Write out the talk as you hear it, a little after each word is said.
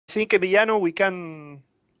think, Emiliano, we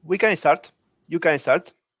can start. You can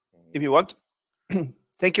start if you want.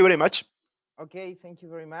 Thank you very much. Okay, thank you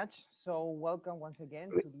very much. So welcome once again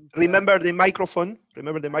to this. Remember the microphone.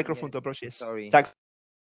 Remember the microphone yes, to approach. Yes. sorry. Thanks.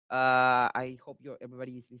 I hope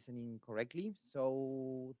everybody is listening correctly.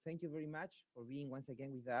 So thank you very much for being once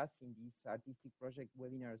again with us in this artistic project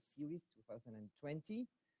webinar series 2020.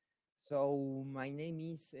 So my name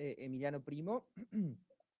is Emiliano Primo,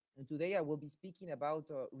 and today I will be speaking about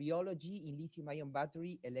rheology in lithium-ion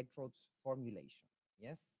battery electrodes formulation.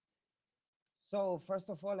 Yes. So first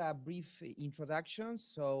of all, a brief introduction.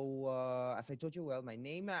 So as I told you, well, my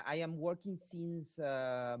name, I am working since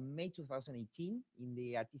May 2018 in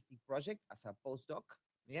the artistic project as a postdoc.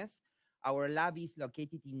 Yes, our lab is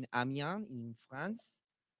located in Amiens in France.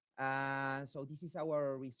 So this is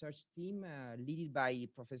our research team led by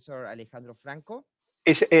Professor Alejandro Franco.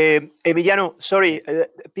 Is Emiliano? Sorry,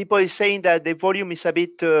 people is saying that the volume is a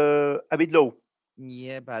bit low.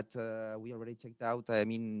 Yeah, but we already checked out. I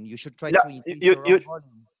mean, you should try Yeah, to increase your own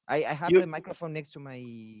volume. I have the microphone next to my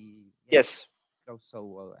yes.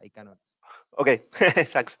 So I cannot. Okay,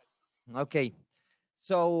 thanks. Okay,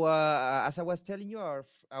 so as I was telling you,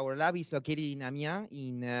 our lab is located in Amiens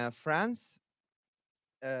in France.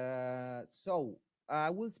 So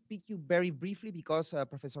I will speak you very briefly because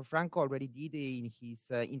Professor Franco already did in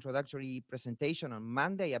his introductory presentation on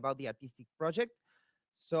Monday about the artistic project.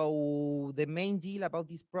 So the main deal about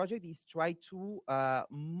this project is try to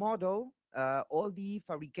model all the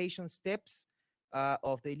fabrication steps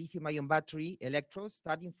of the lithium-ion battery electrodes,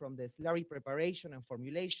 starting from the slurry preparation and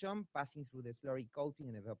formulation, passing through the slurry coating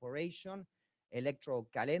and evaporation, electrode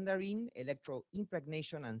calendaring, electrode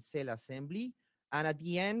impregnation and cell assembly, and at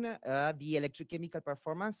the end, the electrochemical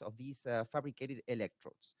performance of these fabricated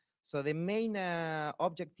electrodes. So the main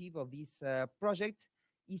objective of this project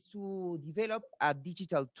is to develop a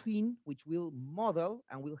digital twin which will model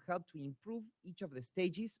and will help to improve each of the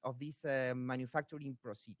stages of this manufacturing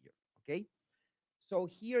procedure, okay? So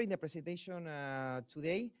here in the presentation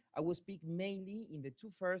today, I will speak mainly in the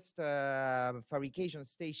two first fabrication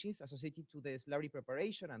stages associated to the slurry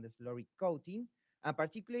preparation and the slurry coating. And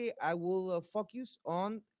particularly, I will focus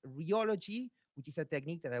on rheology, which is a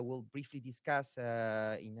technique that I will briefly discuss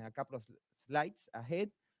in a couple of slides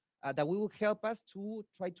ahead, that will help us to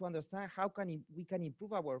try to understand how we can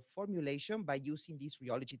improve our formulation by using this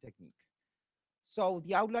rheology technique. So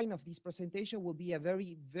the outline of this presentation will be a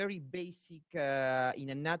very, very basic, in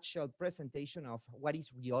a nutshell, presentation of what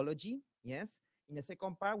is rheology. Yes. In the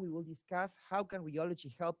second part, we will discuss how can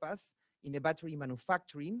rheology help us in the battery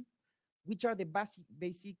manufacturing, which are the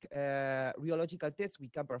basic rheological tests we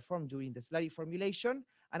can perform during the slurry formulation.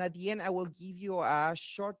 And at the end, I will give you a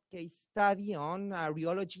short case study on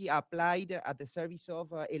rheology applied at the service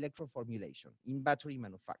of electrode formulation in battery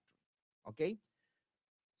manufacturing. Okay.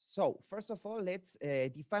 So first of all, let's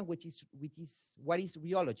define what is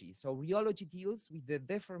rheology. So rheology deals with the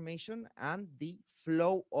deformation and the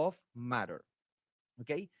flow of matter.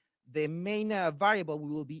 Okay, the main variable we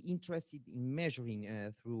will be interested in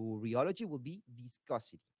measuring through rheology will be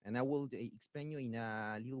viscosity, and I will explain you in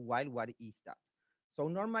a little while what is that. So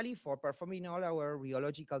normally for performing all our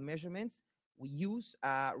rheological measurements, we use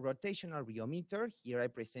a rotational rheometer. Here I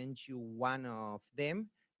present you one of them.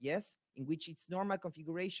 Yes, in which its normal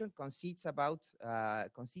configuration consists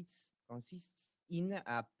in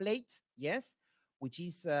a plate. Yes, which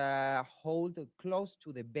is held close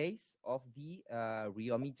to the base of the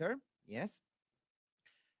rheometer. Yes,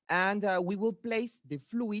 and we will place the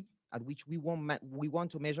fluid at which we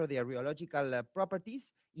want to measure the rheological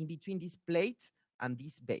properties in between this plate and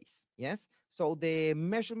this base. Yes, so the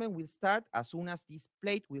measurement will start as soon as this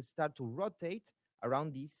plate will start to rotate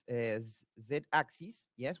around this z-axis.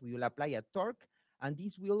 Yes, we will apply a torque, and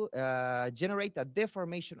this will generate a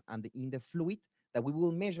deformation in the fluid that we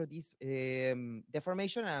will measure this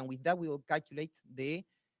deformation, and with that we will calculate the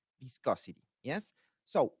viscosity. Yes,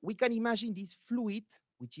 so we can imagine this fluid,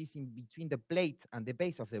 which is in between the plate and the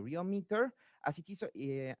base of the rheometer, as it is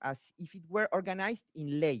as if it were organized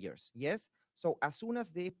in layers. Yes, so as soon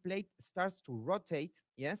as the plate starts to rotate,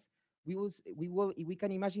 yes, we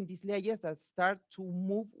can imagine these layers that start to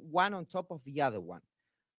move one on top of the other one.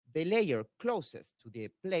 The layer closest to the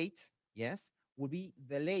plate, yes, will be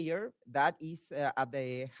the layer that is at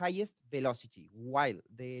the highest velocity, while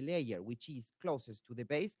the layer which is closest to the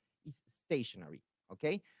base is stationary.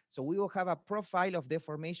 Okay, so we will have a profile of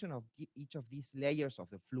deformation of each of these layers of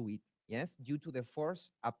the fluid, yes, due to the force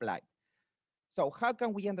applied. So how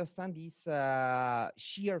can we understand this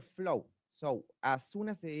shear flow? So as soon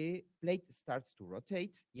as the plate starts to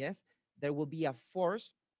rotate, yes, there will be a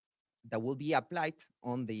force that will be applied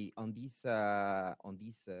on this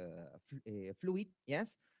fluid,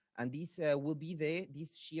 yes, and this will be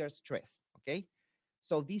this shear stress. Okay,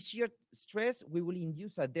 so this shear stress we will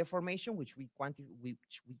induce a deformation which we can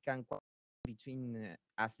quantify between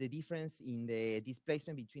as the difference in the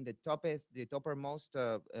displacement between the toppermost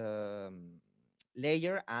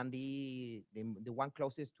layer and the one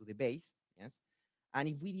closest to the base, yes. And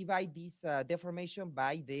if we divide this deformation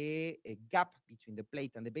by the gap between the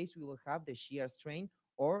plate and the base, we will have the shear strain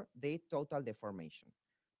or the total deformation.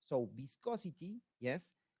 So viscosity,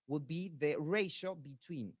 yes, would be the ratio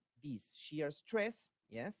between this shear stress,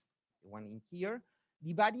 yes, the one in here,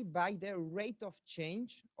 divided by the rate of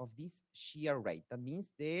change of this shear rate. That means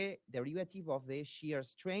the derivative of the shear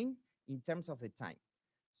strain in terms of the time.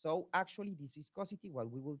 So actually this viscosity, what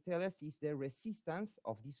we will tell us is the resistance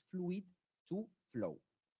of this fluid to flow.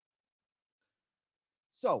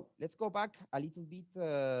 So let's go back a little bit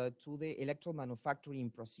to the electrode manufacturing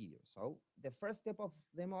procedure. So the first step of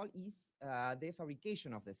them all is the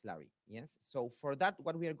fabrication of the slurry. Yes. So for that,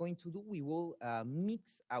 what we are going to do, we will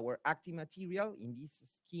mix our active material in this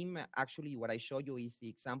scheme. Actually, what I show you is the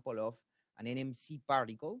example of an NMC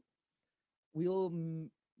particle. We'll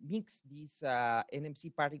mix this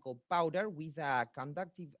NMC particle powder with a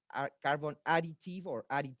conductive carbon additive or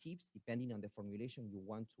additives, depending on the formulation you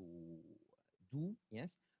want to do, yes.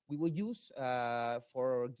 We will use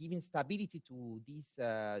for giving stability to this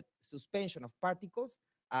suspension of particles,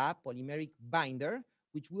 a polymeric binder,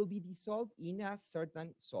 which will be dissolved in a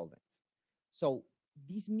certain solvent. So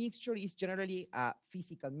this mixture is generally a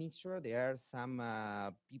physical mixture. There are some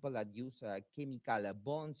people that use chemical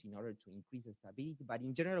bonds in order to increase the stability, but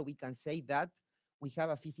in general, we can say that we have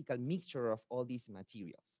a physical mixture of all these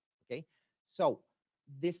materials, okay? So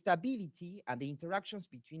the stability and the interactions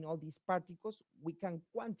between all these particles, we can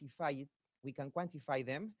quantify it, we can quantify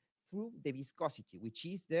them through the viscosity, which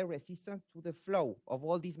is the resistance to the flow of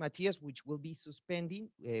all these materials, which will be suspending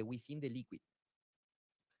within the liquid.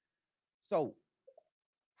 So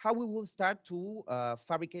how we will start to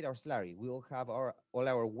fabricate our slurry. We will have all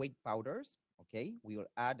our weight powders, okay? We will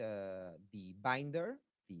add the binder,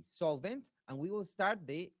 the solvent, and we will start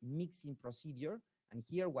the mixing procedure. And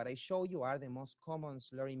here what I show you are the most common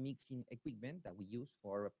slurry mixing equipment that we use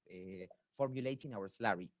for formulating our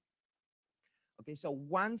slurry. Okay, so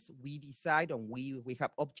once we decide and we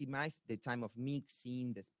have optimized the time of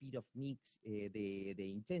mixing, the speed of mix,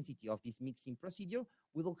 the intensity of this mixing procedure,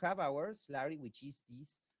 we will have our slurry, which is this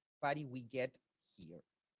patty we get here.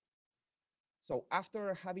 So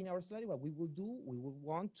after having our slurry, what we will do, we will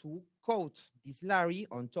want to coat this slurry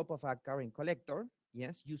on top of a current collector,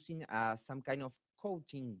 yes, using some kind of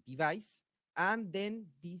coating device. And then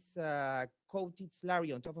this coated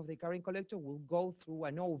slurry on top of the current collector will go through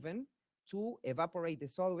an oven to evaporate the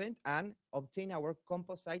solvent and obtain our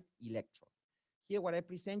composite electrode. Here, what I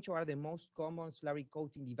present you are the most common slurry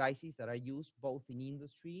coating devices that are used both in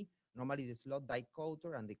industry, normally the slot die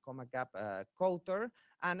coater and the coma gap coater.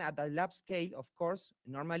 And at the lab scale, of course,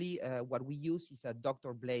 normally what we use is a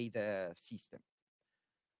doctor blade system.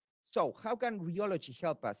 So how can rheology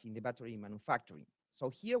help us in the battery manufacturing? So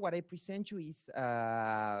here what I present you is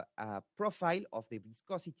a profile of the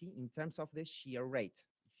viscosity in terms of the shear rate.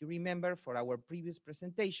 If you remember for our previous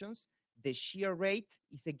presentations, the shear rate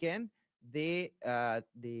is again the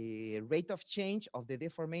rate of change of the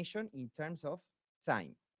deformation in terms of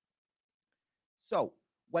time. So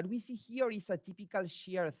what we see here is a typical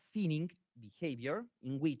shear thinning behavior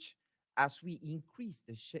in which as we increase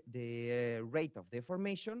the rate of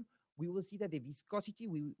deformation, we will see that the viscosity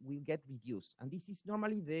will get reduced. And this is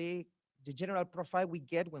normally the general profile we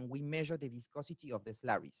get when we measure the viscosity of the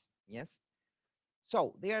slurries, yes?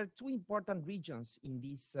 So there are two important regions in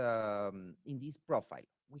this profile.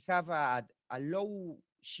 We have a low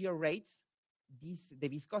shear rates. The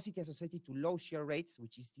viscosity associated to low shear rates,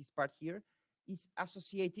 which is this part here, is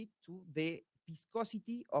associated to the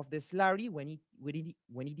viscosity of the slurry when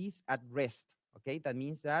it is at rest. Okay, that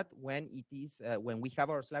means that when we have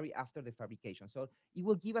our slurry after the fabrication. So it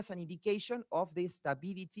will give us an indication of the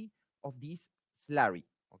stability of this slurry.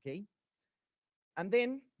 Okay. And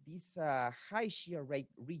then this high shear rate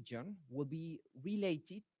region will be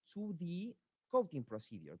related to the coating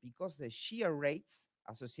procedure because the shear rates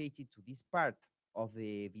associated to this part of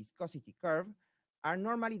the viscosity curve are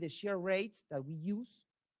normally the shear rates that we use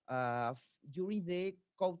during the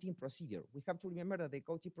coating procedure. We have to remember that the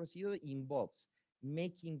coating procedure involves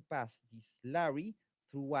making pass this slurry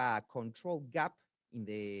through a control gap in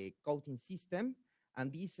the coating system,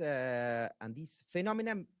 and this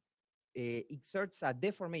phenomenon exerts a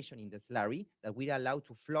deformation in the slurry that will allow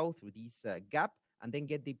to flow through this gap and then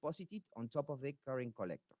get deposited on top of the current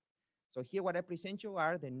collector. So here what I present you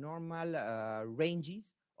are the normal ranges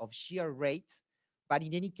of shear rate, but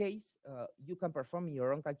in any case, you can perform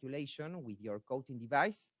your own calculation with your coating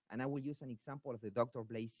device, and I will use an example of the Dr.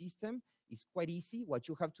 Blade system. It's quite easy. What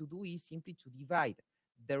you have to do is simply to divide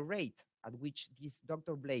the rate at which this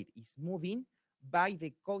Dr. Blade is moving by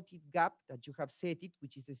the coated gap that you have set it,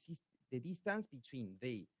 which is the distance between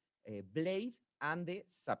the blade and the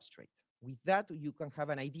substrate. With that, you can have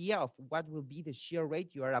an idea of what will be the shear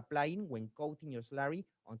rate you are applying when coating your slurry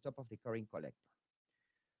on top of the current collector.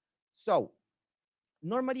 So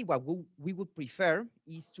normally what we would prefer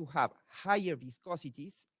is to have higher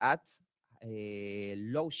viscosities at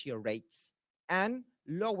low shear rates and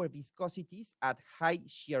lower viscosities at high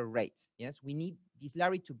shear rates. Yes, we need this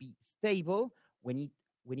slurry to be stable when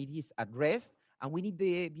it is at rest, and we need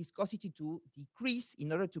the viscosity to decrease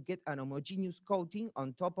in order to get an homogeneous coating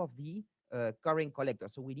on top of the current collector.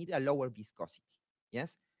 So we need a lower viscosity.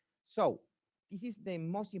 Yes, so this is the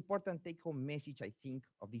most important take-home message, I think,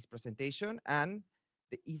 of this presentation, and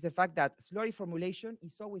is the fact that slurry formulation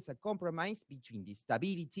is always a compromise between the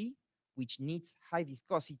stability, which needs high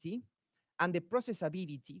viscosity, and the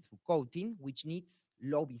processability through coating, which needs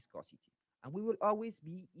low viscosity. And we will always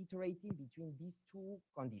be iterating between these two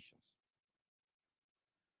conditions.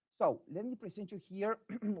 So let me present you here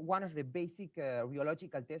one of the basic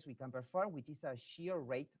rheological tests we can perform, which is a shear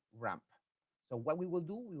rate ramp. So what we will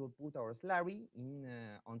do, we will put our slurry in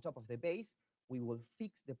on top of the base. We will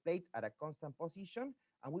fix the plate at a constant position,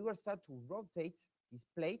 and we will start to rotate this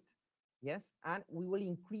plate, yes, and we will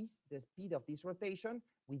increase the speed of this rotation.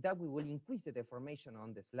 With that, we will increase the deformation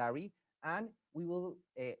on the slurry, and we will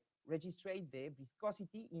register the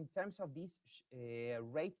viscosity in terms of this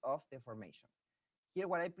rate of deformation. Here,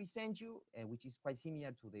 what I present you, which is quite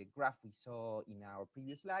similar to the graph we saw in our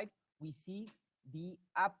previous slide, we see the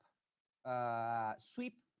up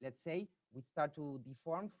sweep, let's say, we start to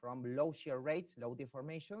deform from low shear rates, low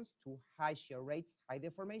deformations, to high shear rates, high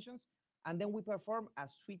deformations, and then we perform a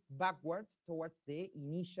sweep backwards towards the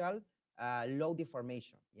initial low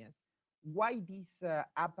deformation. Yes. Why this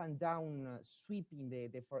up and down sweep in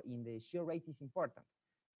the shear rate is important?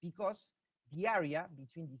 Because the area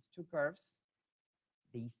between these two curves,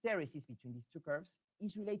 the hysteresis between these two curves,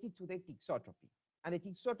 is related to the thixotropy. And the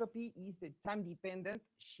thixotropy is the time-dependent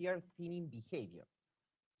shear thinning behavior.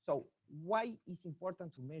 So why is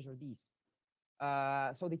important to measure this?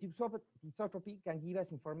 So the thixotropy can give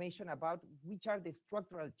us information about which are the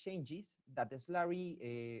structural changes that the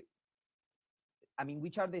slurry,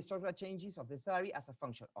 which are the structural changes of the slurry as a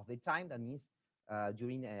function of the time, that means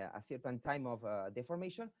during a certain time of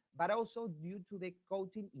deformation, but also due to the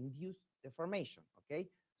coating-induced deformation, okay?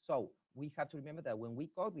 So we have to remember that when we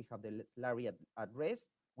coat, we have the slurry at rest.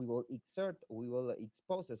 We will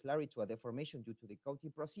expose the slurry to a deformation due to the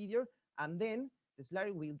coating procedure, and then the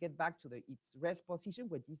slurry will get back to its rest position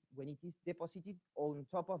when it is deposited on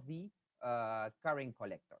top of the current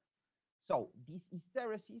collector. So this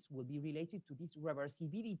hysteresis will be related to this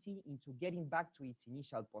reversibility into getting back to its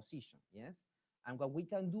initial position, yes? And what we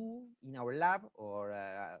can do in our lab or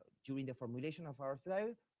during the formulation of our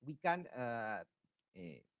slurry, we can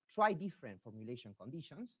try different formulation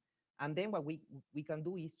conditions. And then what we can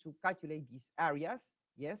do is to calculate these areas,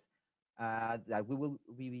 yes, that will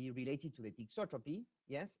be related to the thixotropy,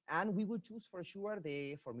 yes, and we will choose for sure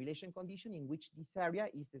the formulation condition in which this area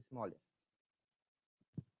is the smallest.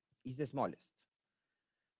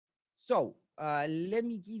 So let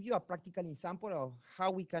me give you a practical example of how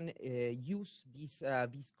we can use this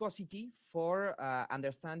viscosity for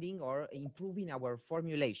understanding or improving our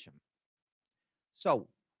formulation. So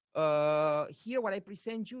here what I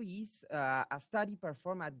present you is a study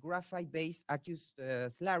performed at graphite-based aqueous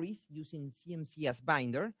slurries using CMC as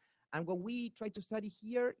binder. And what we try to study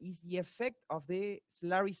here is the effect of the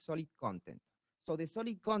slurry solid content. So the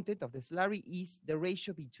solid content of the slurry is the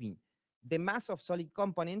ratio between the mass of solid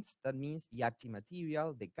components, that means the active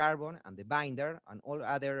material, the carbon, and the binder, and all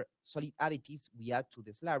other solid additives we add to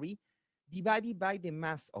the slurry, divided by the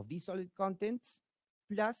mass of these solid contents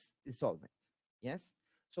plus the solvent, yes?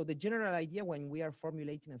 So the general idea when we are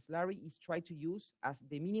formulating a slurry is try to use as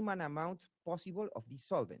the minimum amount possible of this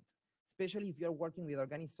solvent, especially if you're working with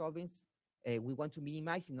organic solvents. We want to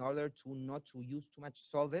minimize in order to not to use too much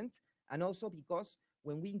solvent, and also because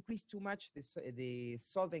when we increase too much the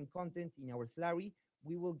solvent content in our slurry,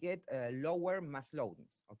 we will get lower mass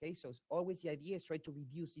loadings, okay? So always the idea is try to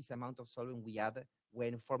reduce this amount of solvent we add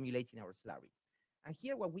when formulating our slurry. And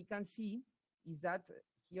here what we can see is that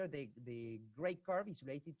here the gray curve is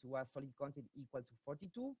related to a solid content equal to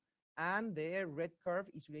 42, and the red curve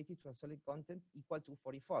is related to a solid content equal to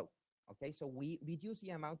 44. Okay, so we reduce the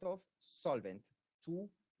amount of solvent to,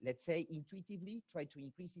 let's say, intuitively try to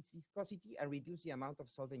increase its viscosity and reduce the amount of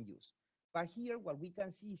solvent used. But here, what we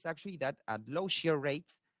can see is actually that at low shear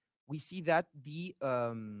rates, we see that the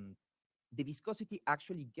viscosity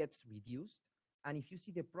actually gets reduced. And if you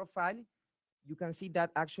see the profile, you can see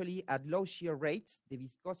that actually at low shear rates, the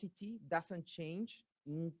viscosity doesn't change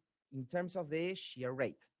in terms of the shear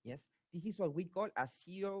rate. Yes, this is what we call a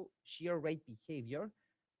zero shear rate behavior.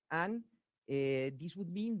 And this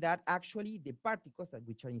would mean that actually the particles that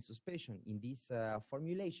which are in suspension in this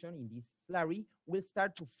formulation, in this slurry, will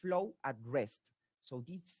start to flow at rest. So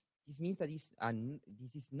this means that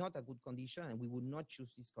this is not a good condition, and we would not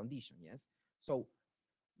choose this condition. Yes. So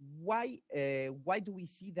why do we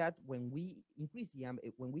see that when we decrease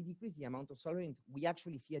the amount of solvent, we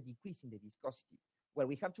actually see a decrease in the viscosity? Well,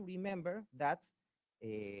 we have to remember that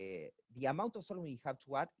the amount of solvent we have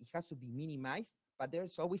to add, it has to be minimized, but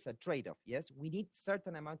there's always a trade-off. Yes, we need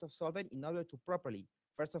certain amount of solvent in order to properly,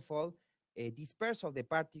 first of all, disperse of the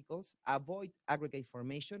particles, avoid aggregate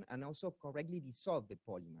formation, and also correctly dissolve the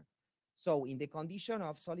polymer. So in the condition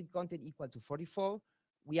of solid content equal to 44,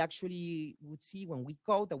 we actually would see when we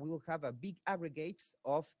coat that we will have a big aggregates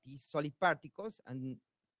of these solid particles, and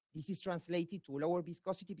this is translated to lower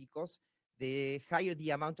viscosity because the higher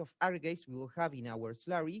the amount of aggregates we will have in our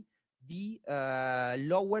slurry, the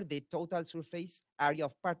lower the total surface area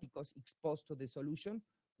of particles exposed to the solution,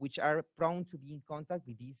 which are prone to be in contact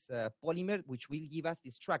with this polymer, which will give us the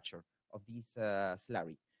structure of this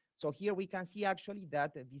slurry. So here we can see actually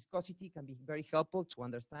that viscosity can be very helpful to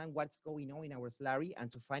understand what's going on in our slurry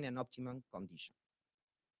and to find an optimum condition.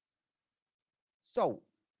 So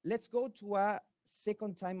let's go to a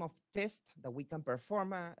second time of test that we can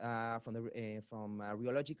perform from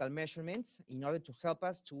rheological measurements in order to help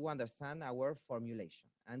us to understand our formulation.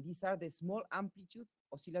 And these are the small amplitude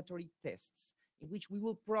oscillatory tests in which we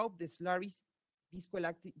will probe the slurry's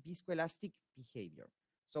viscoelastic behavior.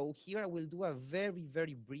 So here I will do a very,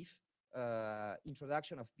 very brief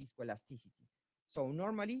introduction of viscoelasticity. So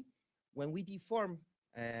normally, when we deform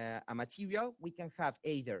a material, we can have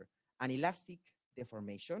either an elastic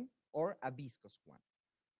deformation or a viscous one.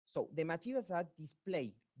 So the materials that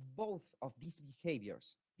display both of these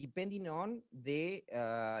behaviors, depending on the,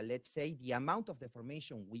 let's say, the amount of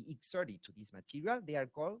deformation we exerted to this material, they are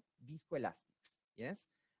called viscoelastics, yes?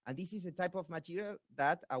 And this is a type of material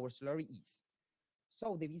that our slurry is.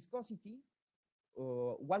 So the viscosity,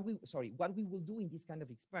 what we will do in this kind of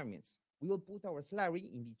experiments, we will put our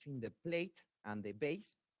slurry in between the plate and the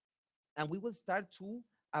base, and we will start to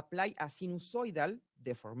apply a sinusoidal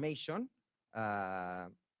deformation,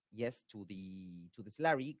 yes, to the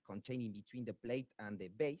slurry containing between the plate and the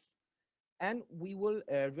base, and we will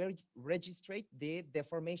register the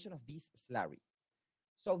deformation of this slurry.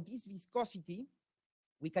 So this viscosity,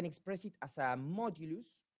 we can express it as a modulus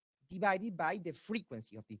divided by the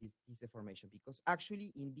frequency of this deformation, because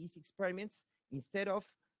actually in these experiments, instead of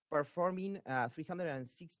performing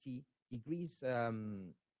 360 degrees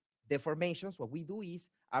deformations, what we do is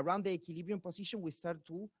around the equilibrium position, we start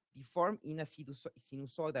to deform in a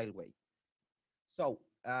sinusoidal way. So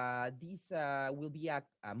this will be a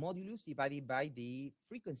modulus divided by the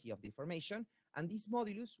frequency of deformation, and this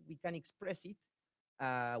modulus, we can express it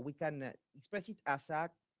as a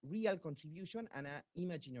real contribution and an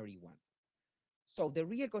imaginary one. So the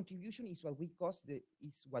real contribution is what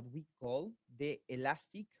we call the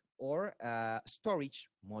elastic or storage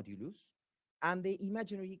modulus, and the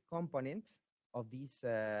imaginary component of this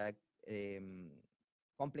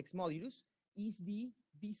complex modulus is the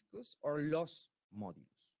viscous or loss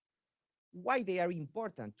modulus. Why they are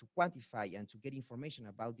important to quantify and to get information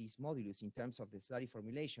about this modulus in terms of the slurry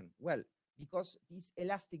formulation? Well, because this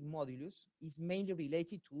elastic modulus is mainly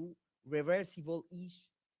related to reversible-ish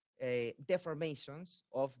deformations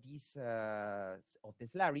of this of the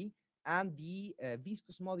slurry, and the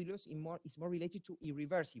viscous modulus is more related to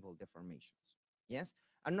irreversible deformations. Yes,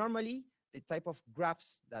 and normally the type of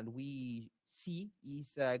graphs that we see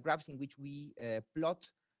is graphs in which we plot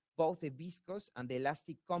both the viscous and the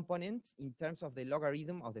elastic components in terms of the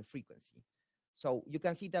logarithm of the frequency. So you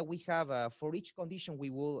can see that we have, for each condition we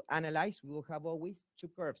will analyze, we will have always two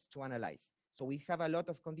curves to analyze. So we have a lot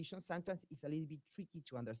of conditions. Sometimes it's a little bit tricky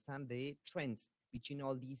to understand the trends between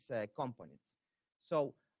all these components.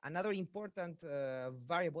 So another important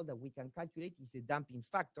variable that we can calculate is the damping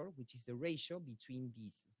factor, which is the ratio between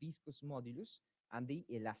this viscous modulus and the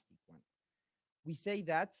elastic one. We say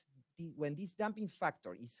that when this damping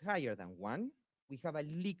factor is higher than 1, we have a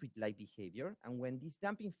liquid-like behavior. And when this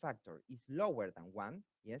damping factor is lower than 1,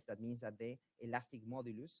 yes, that means that the elastic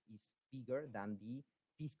modulus is bigger than the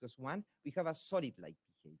viscous one, we have a solid-like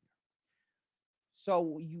behavior.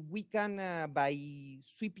 So we can, by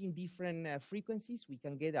sweeping different frequencies, we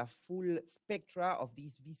can get a full spectra of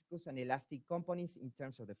these viscous and elastic components in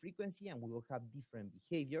terms of the frequency, and we will have different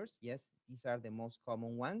behaviors. Yes, these are the most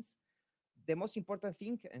common ones. The most important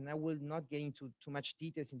thing, and I will not get into too much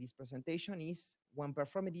details in this presentation, is when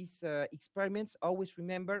performing these experiments, always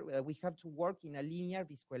remember we have to work in a linear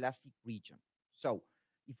viscoelastic region. So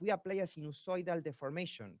if we apply a sinusoidal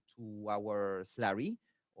deformation to our slurry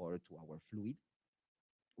or to our fluid,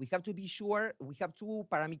 we have to be sure we have two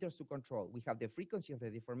parameters to control. We have the frequency of the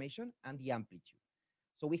deformation and the amplitude.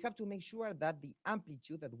 So we have to make sure that the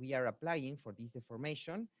amplitude that we are applying for this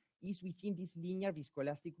deformation is within this linear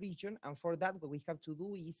viscoelastic region. And for that, what we have to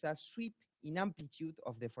do is a sweep in amplitude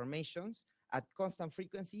of deformations at constant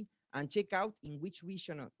frequency and check out in which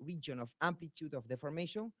region of amplitude of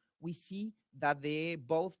deformation we see that the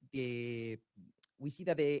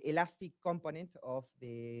elastic component of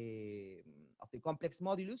the complex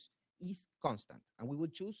modulus is constant, and we will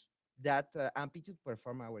choose that amplitude to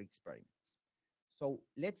perform our experiments. So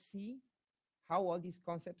let's see how all these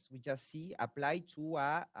concepts we just see apply to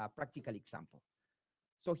a practical example.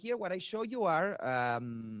 So here what I show you are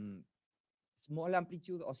small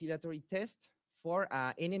amplitude oscillatory tests for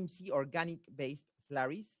NMC organic-based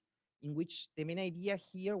slurries, in which the main idea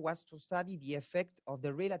here was to study the effect of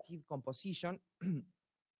the relative composition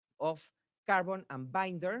of carbon and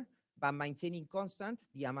binder by maintaining constant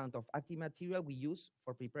the amount of active material we use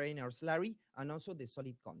for preparing our slurry and also the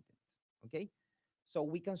solid content, okay? So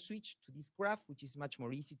we can switch to this graph, which is much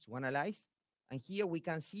more easy to analyze. And here we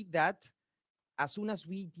can see that as soon as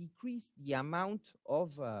we decrease the amount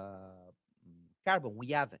of carbon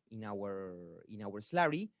we add in our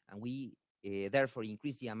slurry, and we therefore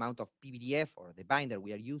increase the amount of PVDF or the binder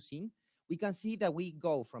we are using, we can see that we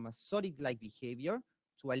go from a solid-like behavior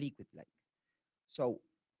to a liquid-like. So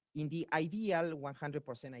in the ideal,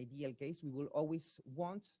 100% ideal case, we will always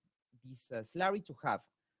want this slurry to have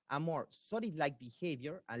a more solid-like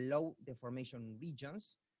behavior and low deformation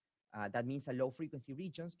regions. That means a low frequency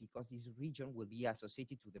regions, because this region will be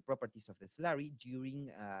associated to the properties of the slurry during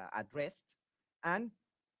at rest. And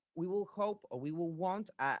we will hope, or we will want,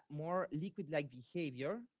 a more liquid-like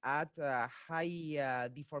behavior at a high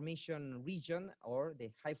deformation region, or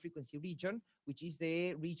the high frequency region, which is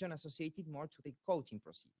the region associated more to the coating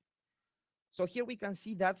procedure. So here we can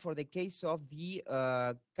see that for the case of the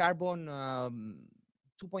carbon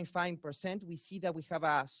 2.5%, we see that we have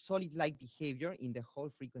a solid-like behavior in the whole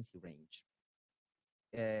frequency range.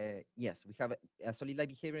 Yes, we have a solid-like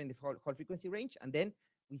behavior in the whole frequency range, and then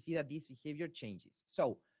we see that this behavior changes.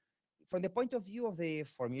 So from the point of view of the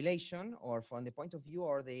formulation, or from the point of view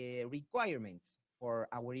or the requirements for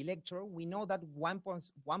our electrode, we know that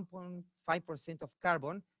 1.5% of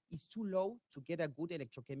carbon is too low to get a good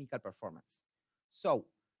electrochemical performance. So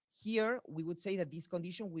here we would say that this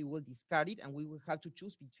condition we will discard it, and we will have to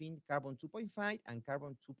choose between carbon 2.5 and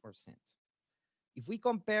carbon 2%. If we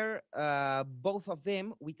compare both of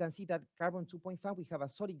them, we can see that carbon 2.5, we have a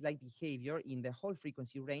solid-like behavior in the whole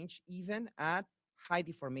frequency range, even at high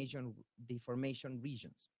deformation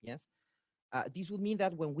regions. Yes, this would mean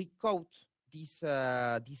that when we coat this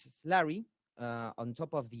slurry on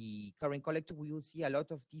top of the current collector, we will see a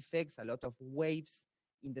lot of defects, a lot of waves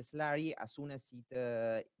in the slurry as soon as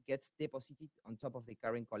it gets deposited on top of the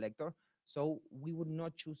current collector. So we would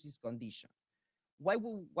not choose this condition. What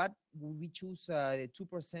would we choose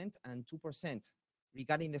 2% and 2%?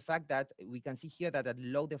 Regarding the fact that we can see here that at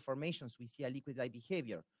low deformations, we see a liquid-like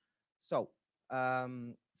behavior. So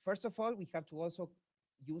first of all, we have to also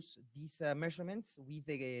use these measurements with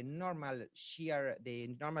the normal shear,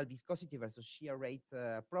 the normal viscosity versus shear rate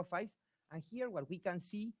profiles. And here what we can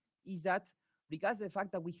see is that regardless of the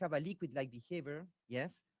fact that we have a liquid-like behavior,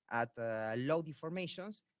 yes, at low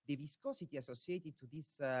deformations, the viscosity associated to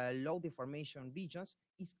these low deformation regions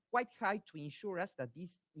is quite high to ensure us that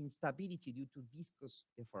this instability due to viscous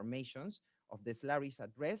deformations of the slurries at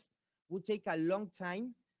rest will take a long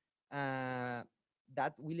time.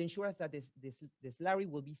 That will ensure us that the slurry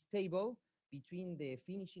will be stable between the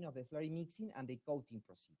finishing of the slurry mixing and the coating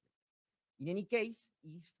procedure. In any case,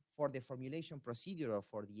 if for the formulation procedure or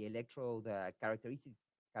for the electrode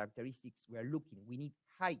characteristics we are looking, we need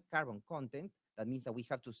high carbon content, that means that we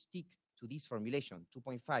have to stick to this formulation,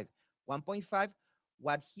 2.5, 1.5.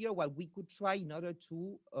 What we could try in order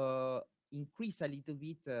to increase a little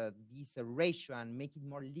bit this ratio and make it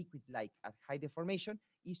more liquid-like at high deformation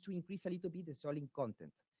is to increase a little bit the solid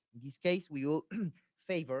content. In this case, we will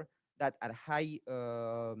favor that at high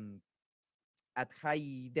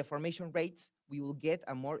deformation rates, we will get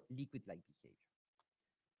a more liquid-like behavior.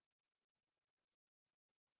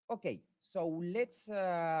 Okay, so let's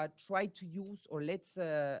try to use, or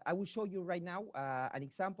I will show you right now an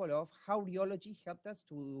example of how rheology helped us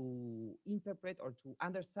to interpret or to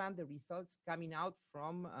understand the results coming out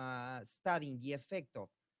from studying the effect of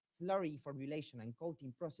slurry formulation and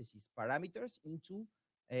coating processes parameters into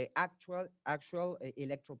actual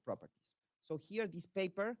electrode properties. So here, this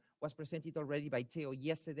paper was presented already by Theo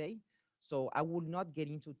yesterday. So I will not get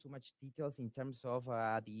into too much details in terms of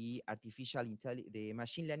the the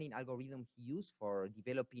machine learning algorithm he used for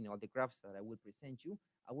developing all the graphs that I will present you.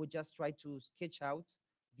 I will just try to sketch out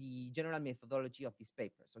the general methodology of this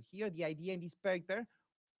paper. So here, the idea in this paper,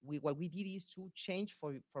 what we did is to change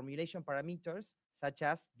formulation parameters such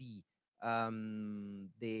as the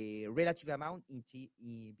relative amount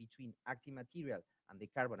between active material and the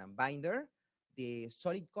carbon and binder, the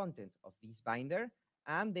solid content of this binder,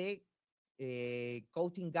 and the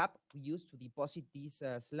coating gap we use to deposit this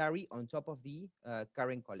slurry on top of the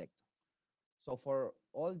current collector. So for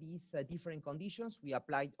all these different conditions, we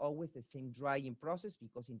applied always the same drying process,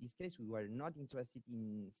 because in this case, we were not interested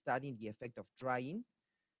in studying the effect of drying.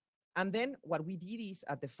 And then what we did is,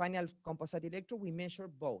 at the final composite electrode, we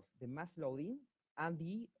measured both the mass loading and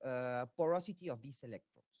the porosity of these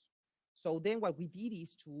electrodes. So then what we did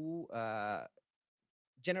is to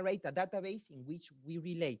generate a database in which we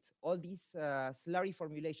relate all these slurry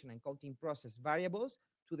formulation and coating process variables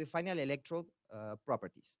to the final electrode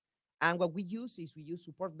properties. And what we use is we use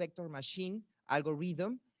support vector machine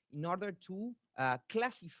algorithm in order to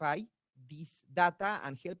classify this data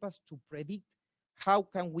and help us to predict how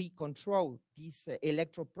can we control these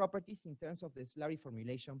electrode properties in terms of the slurry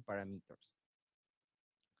formulation parameters.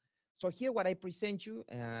 So here what I present you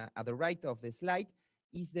at the right of the slide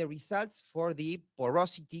is the results for the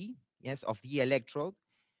porosity, yes, of the electrode.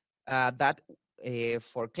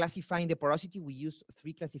 For classifying the porosity, we use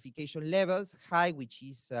 3 classification levels: high, which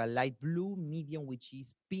is light blue; medium, which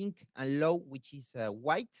is pink; and low, which is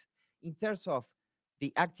white. In terms of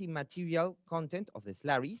the active material content of the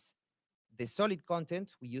slurries, the solid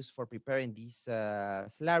content we use for preparing these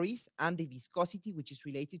slurries, and the viscosity, which is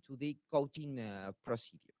related to the coating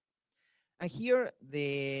procedure. And here,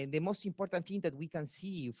 the most important thing that we can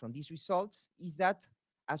see from these results is that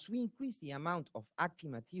as we increase the amount of active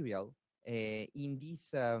material in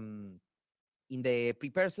the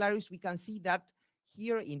prepared slurries, we can see that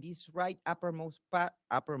here in this right uppermost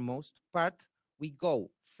part, we go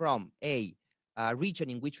from a region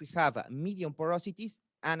in which we have medium porosities,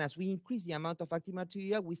 and as we increase the amount of active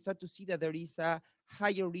material, we start to see that there is a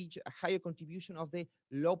higher contribution of the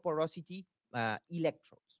low porosity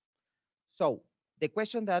electrodes. So the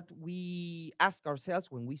question that we ask ourselves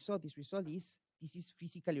when we saw this result is, this is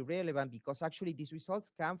physically relevant, because actually these results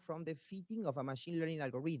come from the fitting of a machine learning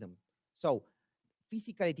algorithm. So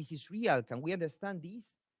physically, this is real. Can we understand this?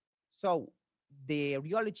 So the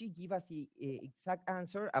rheology give us the exact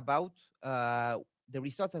answer about the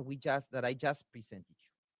results that I just presented you.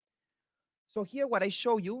 So here, what I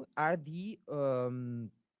show you are the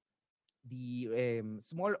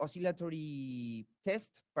small oscillatory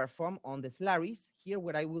test performed on the slurries. Here,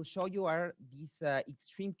 what I will show you are these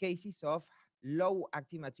extreme cases of low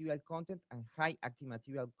active material content and high active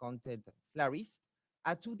material content slurries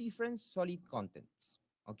at 2 different solid contents,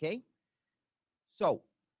 okay? So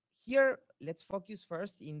here, let's focus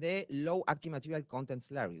first in the low active material content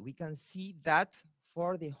slurry. We can see that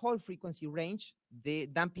for the whole frequency range, the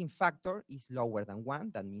damping factor is lower than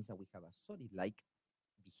 1. That means that we have a solid-like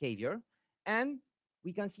behavior. And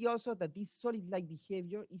we can see also that this solid-like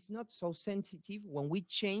behavior is not so sensitive when we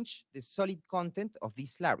change the solid content of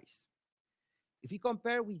these slurries. If we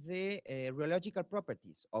compare with the rheological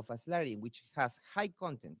properties of a slurry which has high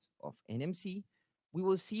content of NMC, we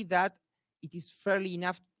will see that it is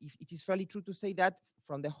fairly true to say that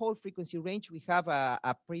from the whole frequency range, we have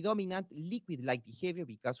a predominant liquid-like behavior,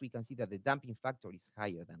 because we can see that the damping factor is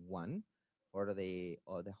higher than 1 for the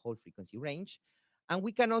whole frequency range. And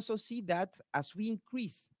we can also see that as we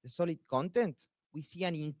increase the solid content, we see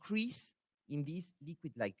an increase in this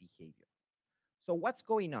liquid-like behavior. So what's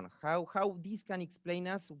going on? How this can explain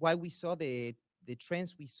us why we saw the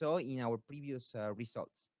trends we saw in our previous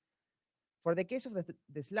results? For the case of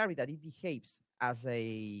the slurry that it behaves as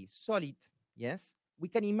a solid, yes, we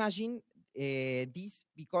can imagine this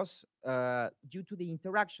because due to the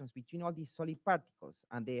interactions between all these solid particles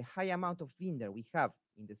and the high amount of binder we have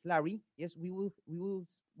in the slurry, yes,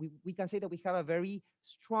 we can say that we have a very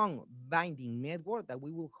strong binding network that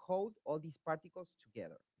we will hold all these particles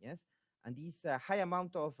together, yes. And this high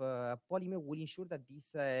amount of polymer will ensure that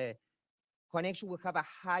this connection will have a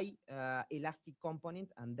high elastic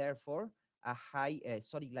component and therefore a high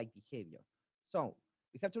solid-like behavior. So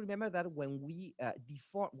we have to remember that when we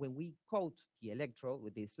coat the electrode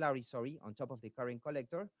with the slurry, on top of the current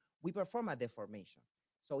collector, we perform a deformation.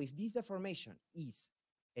 So if this deformation is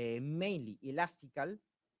mainly elastic,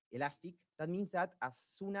 that means that as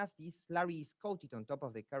soon as this slurry is coated on top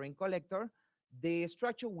of the current collector, the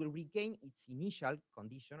structure will regain its initial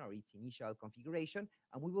condition or its initial configuration,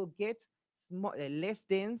 and we will get less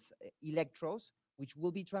dense electrodes, which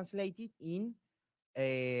will be translated in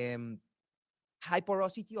high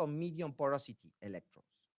porosity or medium porosity electrodes.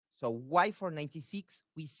 So why for 96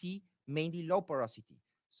 we see mainly low porosity?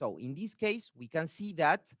 So in this case, we can see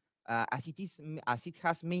that as it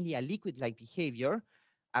has mainly a liquid-like behavior,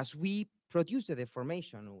 as we produce the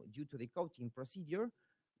deformation due to the coating procedure,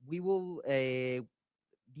 we will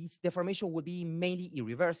this deformation will be mainly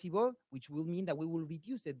irreversible, which will mean that we will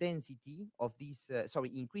reduce the density of this,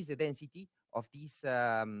 increase the density of this,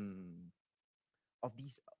 the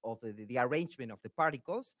arrangement of the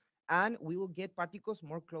particles, and we will get particles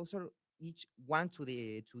more closer each one to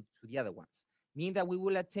the other ones, meaning that we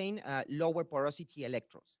will attain lower porosity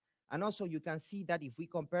electrodes. And also you can see that if we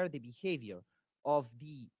compare the behavior of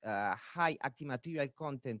the high active material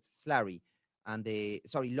content slurry and the,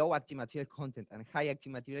 low active material content and high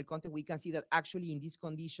active material content, we can see that actually in this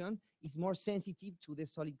condition is more sensitive to the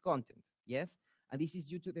solid content, yes? And this is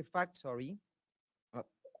due to the fact, I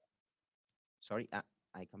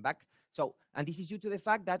come back. So, and this is due to the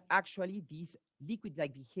fact that actually this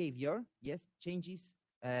liquid-like behavior, yes, changes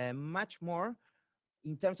much more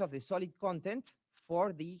in terms of the solid content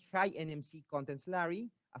for the high NMC content slurry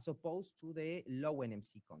as opposed to the low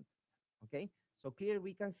NMC content, okay? So clearly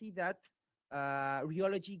we can see that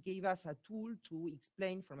rheology gave us a tool to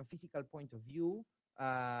explain from a physical point of view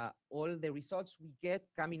all the results we get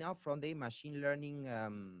coming out from the machine learning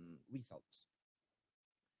results.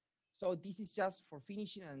 So this is just for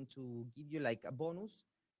finishing and to give you like a bonus.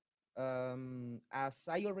 As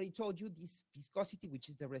I already told you, this viscosity, which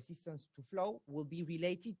is the resistance to flow, will be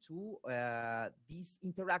related to these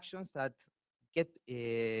interactions that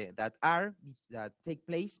take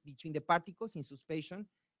place between the particles in suspension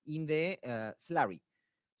in the slurry.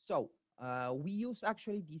 So we use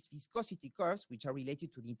actually these viscosity curves, which are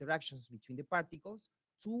related to the interactions between the particles,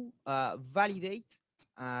 to validate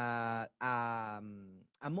a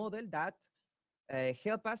model that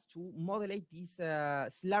help us to modulate this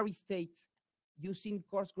slurry state using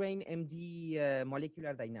coarse grain MD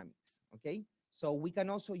molecular dynamics, okay? So we can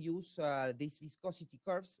also use these viscosity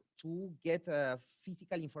curves to get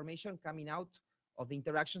physical information coming out of the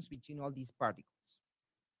interactions between all these particles.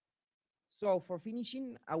 So for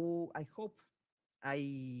finishing, I hope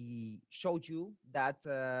I showed you that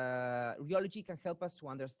rheology can help us to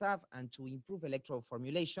understand and to improve electrode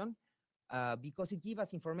formulation because it gives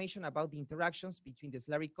us information about the interactions between the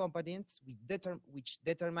slurry components which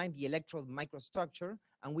determine the electrode microstructure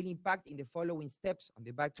and will impact in the following steps on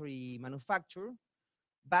the battery manufacture.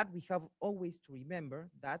 But we have always to remember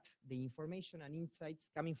that the information and insights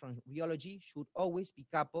coming from rheology should always be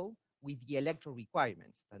coupled with the electrode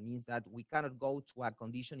requirements. That means that we cannot go to a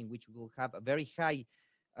condition in which we will have a very high,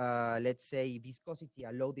 let's say, viscosity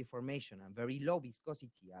at low deformation and very low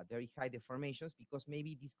viscosity at very high deformations, because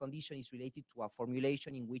maybe this condition is related to a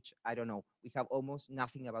formulation in which, I don't know, we have almost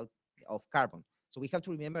nothing of carbon. So we have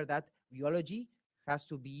to remember that rheology has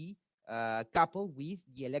to be coupled with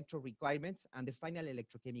the electrode requirements and the final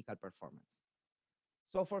electrochemical performance.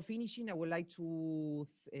 So for finishing, I would like to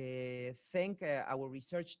thank our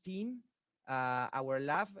research team, our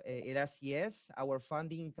lab, ERC-ARTISTIC, our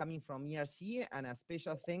funding coming from ERC, and a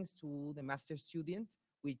special thanks to the master student,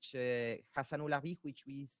 which Hassan Oulabi,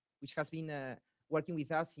 which has been working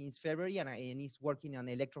with us since February and is working on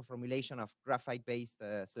electroformulation of graphite-based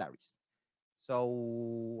slurries.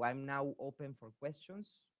 So I'm now open for questions.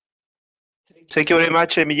 Thank you very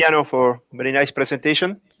much, Emiliano, for a very nice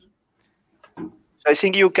presentation. So I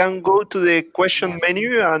think you can go to the question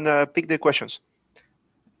menu and pick the questions.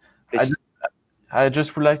 I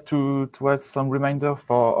just would like to add some reminder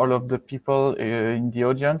for all of the people in the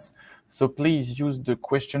audience. So please use the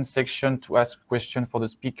question section to ask questions for the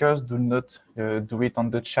speakers. Do not do it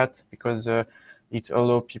on the chat because it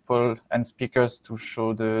allows people and speakers to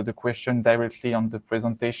show the question directly on the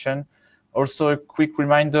presentation. Also, a quick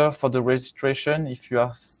reminder for the registration. If you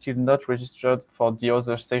are still not registered for the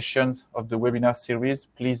other sessions of the webinar series,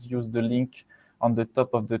 please use the link on the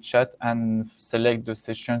top of the chat and select the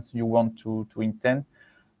sessions you want to attend.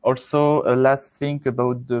 Also, a last thing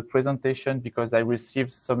about the presentation, because I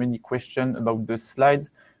received so many questions about the slides.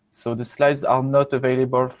 So the slides are not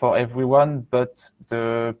available for everyone, but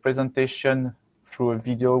the presentation through a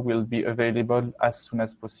video will be available as soon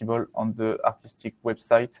as possible on the artistic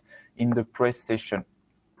website in the press session.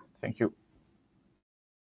 Thank you.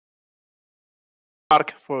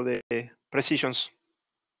 Mark for the precisions.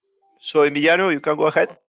 So Emiliano, you can go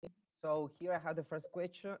ahead. So here I have the first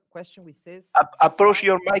question which says, approach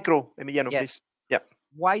your micro, Emiliano, yes, please. Yeah.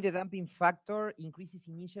 Why the damping factor increases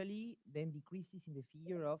initially, then decreases in the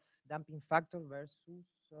figure of damping factor versus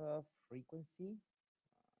frequency?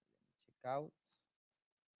 Check out.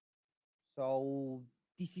 So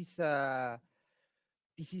this is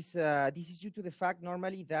due to the fact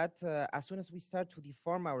normally that as soon as we start to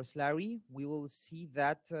deform our slurry, we will see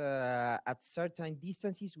that at certain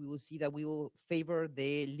distances, we will see that we will favor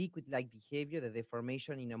the liquid-like behavior, the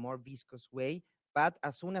deformation in a more viscous way. But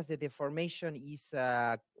as soon as the deformation is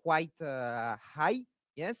quite high,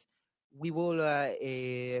 yes, we will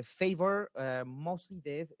favor mostly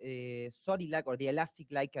the solid-like or the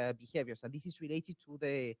elastic-like behaviors. And this is related to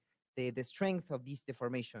the strength of this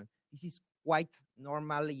deformation. This is quite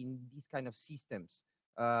normal in these kind of systems.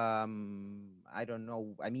 I don't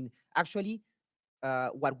know. I mean, actually,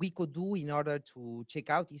 what we could do in order to check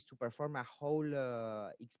out is to perform a whole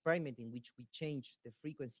experiment in which we change the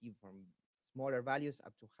frequency from smaller values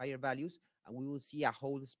up to higher values, and we will see a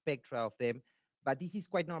whole spectra of them. But this is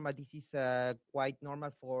quite normal. This is quite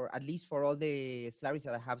normal for, at least for all the slurries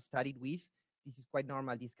that I have studied with. This is quite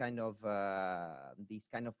normal, this kind of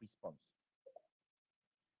response.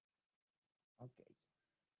 Okay.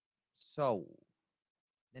 So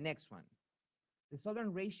the next one. The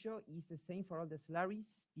solvent ratio is the same for all the slurries,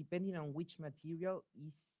 depending on which material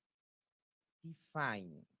is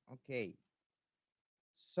defined. Okay.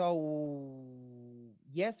 So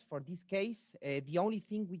yes, for this case, the only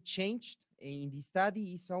thing we changed in the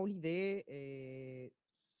study is only the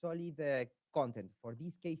solid content for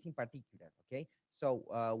this case in particular. Okay. So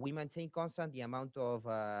we maintain constant the amount of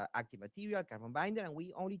active material, carbon binder, and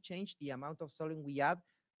we only change the amount of solvent we add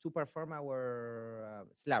to perform our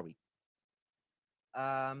slurry.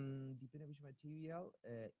 Depending on which material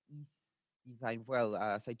is defined, well,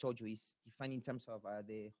 as I told you, is defined in terms of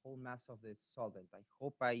the whole mass of the solvent. I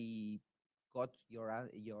hope I got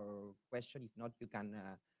your question. If not, you can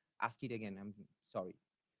ask it again. I'm sorry.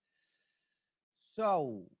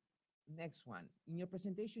 So next one. In your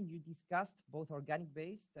presentation, you discussed both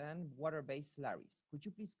organic-based and water-based slurries. Could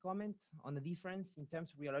you please comment on the difference in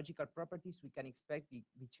terms of rheological properties we can expect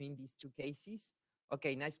between these two cases?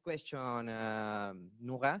 Okay, nice question,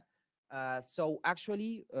 Noura. So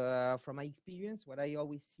actually, from my experience, what I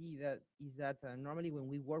always see is that normally when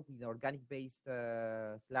we work with organic-based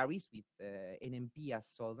slurries with NMP as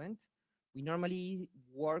solvent, we normally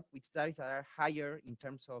work with slurries that are higher in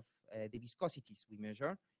terms of the viscosities we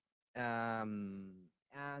measure.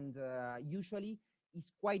 Usually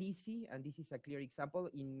it's quite easy, and this is a clear example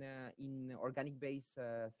in organic-based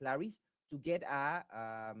slurries, to get a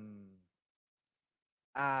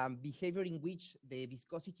behavior in which the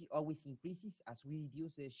viscosity always increases as we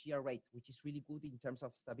reduce the shear rate, which is really good in terms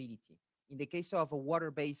of stability. In the case of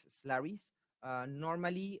water-based slurries,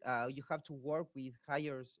 normally you have to work with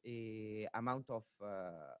higher amount of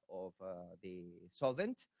the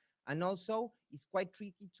solvent, and also it's quite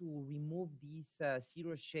tricky to remove this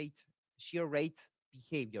shear rate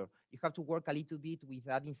behavior. You have to work a little bit with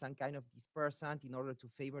adding some kind of dispersant in order to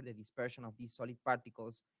favor the dispersion of these solid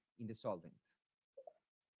particles in the solvent.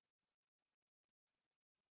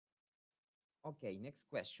 Okay, next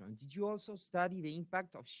question. Did you also study the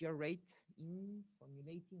impact of shear rate in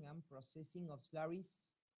formulating and processing of slurries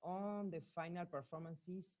on the final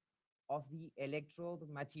performances of the electrode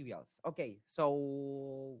materials? Okay,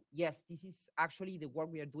 so yes, this is actually the work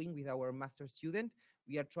we are doing with our master student.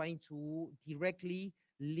 We are trying to directly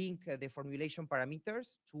link the formulation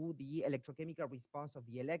parameters to the electrochemical response of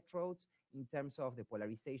the electrodes in terms of the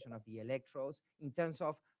polarization of the electrodes, in terms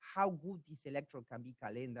of how good this electrode can be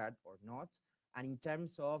calendared or not, and in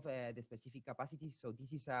terms of the specific capacity. So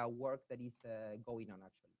this is a work that is going on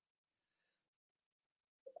actually.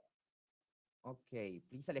 Okay,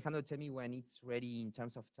 please, Alejandro, tell me when it's ready in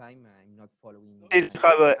terms of time. I'm not following. You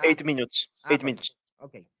have 8 minutes. 8 minutes.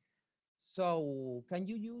 Okay. So can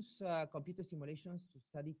you use computer simulations to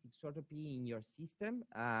study thixotropy in your system?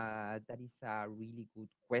 That is a really good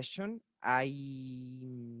question.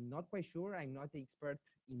 I'm not quite sure. I'm not an expert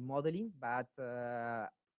in modeling, but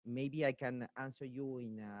maybe I can answer you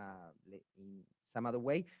in some other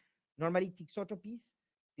way. Normally,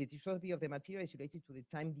 the thixotropy of the material is related to the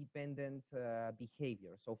time-dependent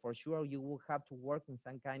behavior. So for sure, you will have to work in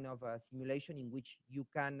some kind of simulation in which you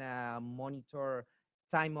can monitor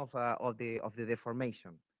time of the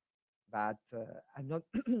deformation. But I'm not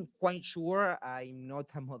quite sure. I'm not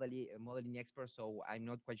a modeling expert, so I'm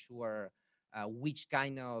not quite sure which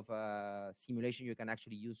kind of simulation you can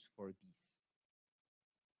actually use for this.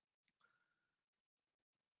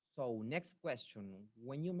 So next question.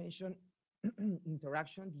 When you mention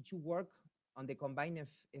interaction, did you work on the combined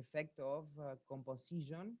effect of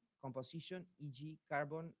composition, e.g.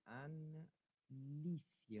 carbon and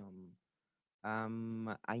lithium?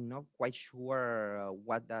 I'm not quite sure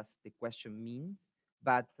what does the question mean,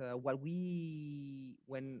 but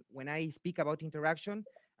when I speak about interaction,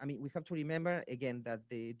 I mean, we have to remember again that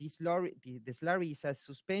the slurry is a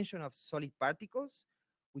suspension of solid particles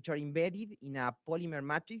which are embedded in a polymer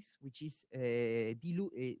matrix, which is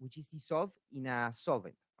dissolved in a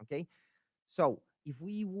solvent. Okay, so if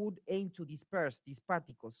we would aim to disperse these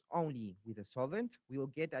particles only with a solvent, we will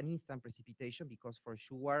get an instant precipitation because for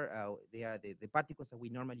sure they are the particles that we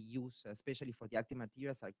normally use, especially for the active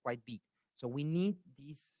materials, are quite big. So we need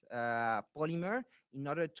this polymer in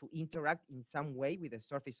order to interact in some way with the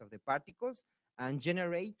surface of the particles and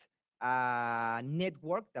generate a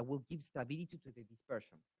network that will give stability to the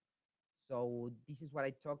dispersion. So this is what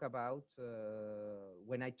I talk about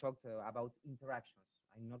when I talked about interactions.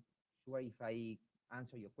 I'm not sure if I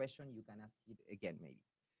answer your question. You can ask it again, maybe.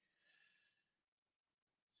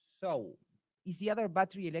 So, is the other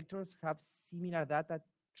battery electrodes have similar data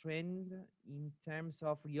trend in terms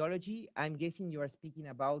of rheology? I'm guessing you are speaking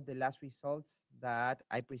about the last results that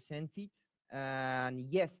I presented. And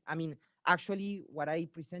yes, I mean, actually, what I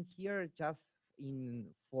present here just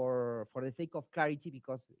for the sake of clarity,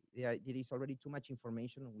 because there is already too much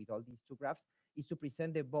information with all these two graphs, is to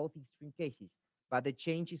present the both extreme cases. But the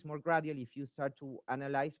change is more gradual if you start to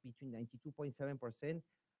analyze between 92.7%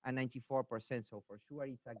 and 94%. So for sure,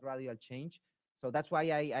 it's a gradual change. So that's why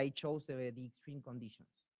I chose the extreme conditions.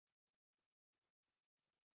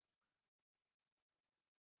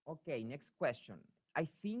 Okay, next question. I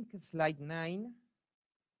think slide 9,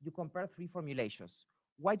 you compare 3 formulations.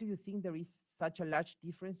 Why do you think there is such a large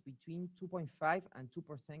difference between 2.5 and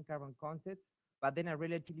 2% carbon content, but then a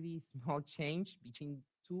relatively small change between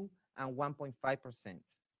 2 and 1.5%?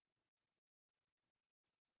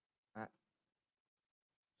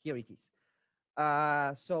 Here it is.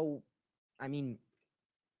 So, I mean,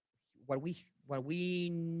 what we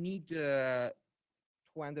need to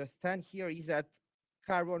understand here is that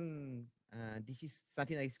carbon, this is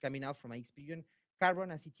something that is coming out from my experience.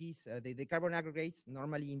 Carbon, as it is, the carbon aggregates,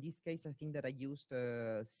 normally in this case, I think that I used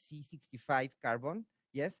C65 carbon,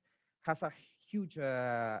 yes, has a huge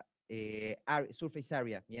surface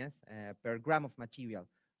area, yes, per gram of material.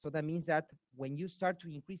 So that means that when you start to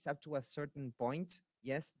increase up to a certain point,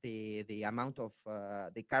 yes, the amount of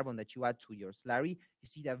the carbon that you add to your slurry, you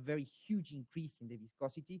see that very huge increase in the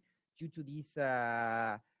viscosity due to this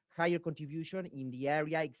higher contribution in the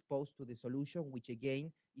area exposed to the solution, which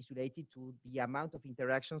again is related to the amount of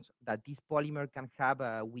interactions that this polymer can have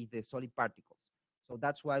with the solid particles. So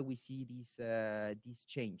that's why we see this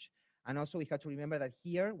change. And also we have to remember that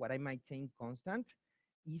here, what I maintain constant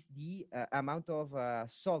is the amount of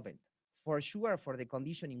solvent. For sure, for the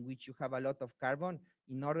condition in which you have a lot of carbon,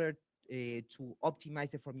 in order to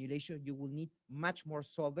optimize the formulation, you will need much more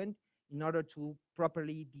solvent in order to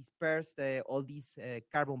properly disperse all these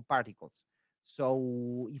carbon particles.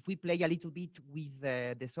 So if we play a little bit with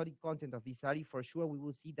the solid content of this slurry, for sure we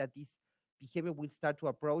will see that this behavior will start to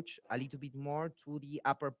approach a little bit more to the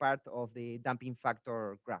upper part of the damping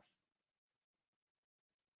factor graph.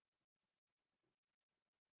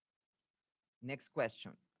 Next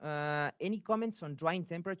question. Any comments on drying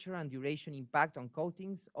temperature and duration impact on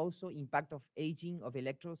coatings, also impact of aging of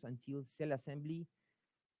electrodes until cell assembly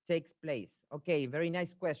takes place? Okay, very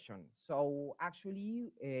nice question. So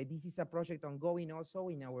actually, this is a project ongoing also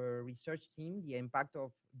in our research team, the impact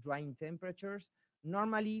of drying temperatures.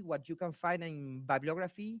 Normally, what you can find in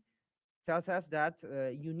bibliography tells us that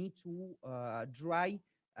you need to dry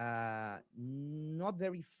not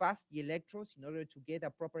very fast the electrodes in order to get a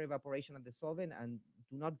proper evaporation of the solvent and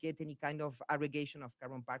do not get any kind of aggregation of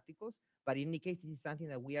carbon particles. But in any case, this is something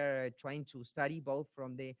that we are trying to study both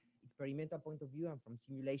from the experimental point of view and from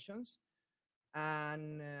simulations.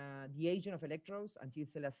 And the aging of electrodes until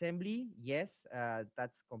cell assembly, yes,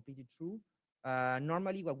 that's completely true.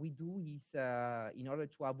 Normally what we do is in order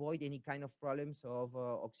to avoid any kind of problems of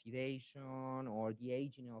oxidation or the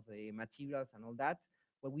aging of the materials and all that,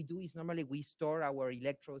 what we do is normally we store our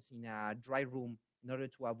electrodes in a dry room in order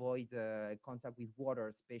to avoid contact with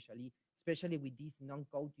water, especially with these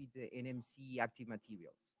non-coated NMC active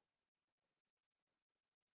materials.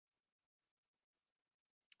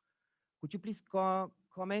 Could you please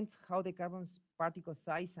comment how the carbon particle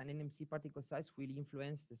size and NMC particle size will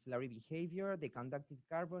influence the slurry behavior? The conductive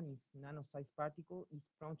carbon is nano-sized particle, is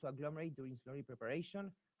prone to agglomerate during slurry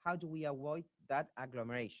preparation. How do we avoid that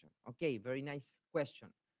agglomeration? Okay, very nice question.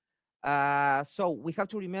 So we have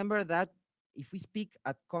to remember that if we speak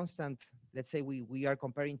at constant, let's say we are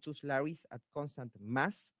comparing two slurries at constant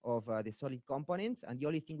mass of the solid components, and the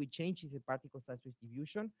only thing we change is the particle size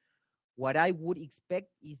distribution. What I would expect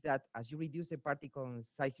is that as you reduce the particle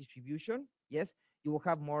size distribution, yes, you will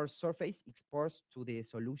have more surface exposed to the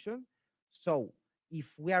solution. So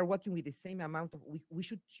if we are working with the same amount of, we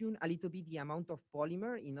should tune a little bit the amount of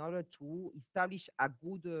polymer in order to establish a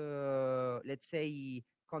good, let's say,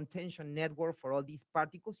 contention network for all these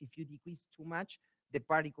particles. If you decrease too much the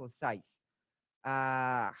particle size,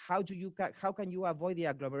 how can you avoid the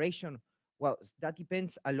agglomeration? Well, that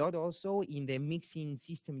depends a lot also in the mixing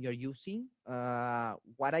system you're using.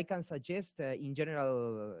 What I can suggest in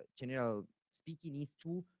general speaking is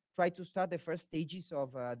to try to start the first stages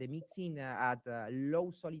of the mixing at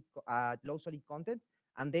low solid content,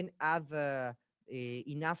 and then add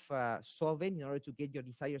enough solvent in order to get your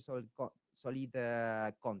desired solid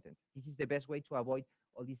content. This is the best way to avoid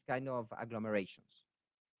all these kind of agglomerations.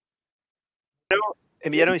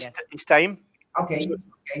 Emiliano, yes. it's time. Okay. So,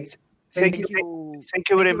 okay. Thank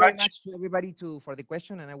you very much to everybody for the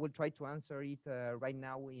question, and I will try to answer it right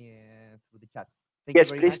now through the chat. Thank yes,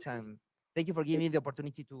 you very please. much, and thank you for giving me the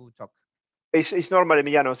opportunity to talk. It's normal,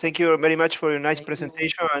 Emiliano. Thank you very much for your nice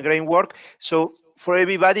presentation and great work. So for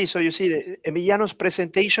everybody, so you see, Emiliano's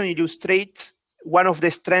presentation illustrates one of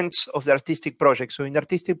the strengths of the artistic project. So in the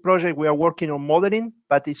artistic project, we are working on modeling,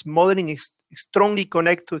 but it's modeling is strongly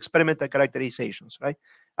connected to experimental characterizations, right?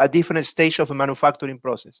 At different stage of the manufacturing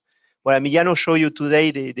process. Well, Emiliano showed you today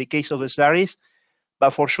the case of the slurries, but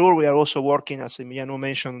for sure we are also working, as Emiliano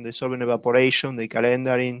mentioned, the solvent evaporation, the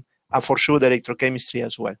calendaring, and for sure the electrochemistry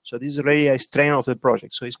as well. So this is really a strength of the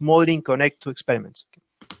project. So it's modeling connect to experiments.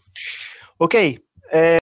 Okay.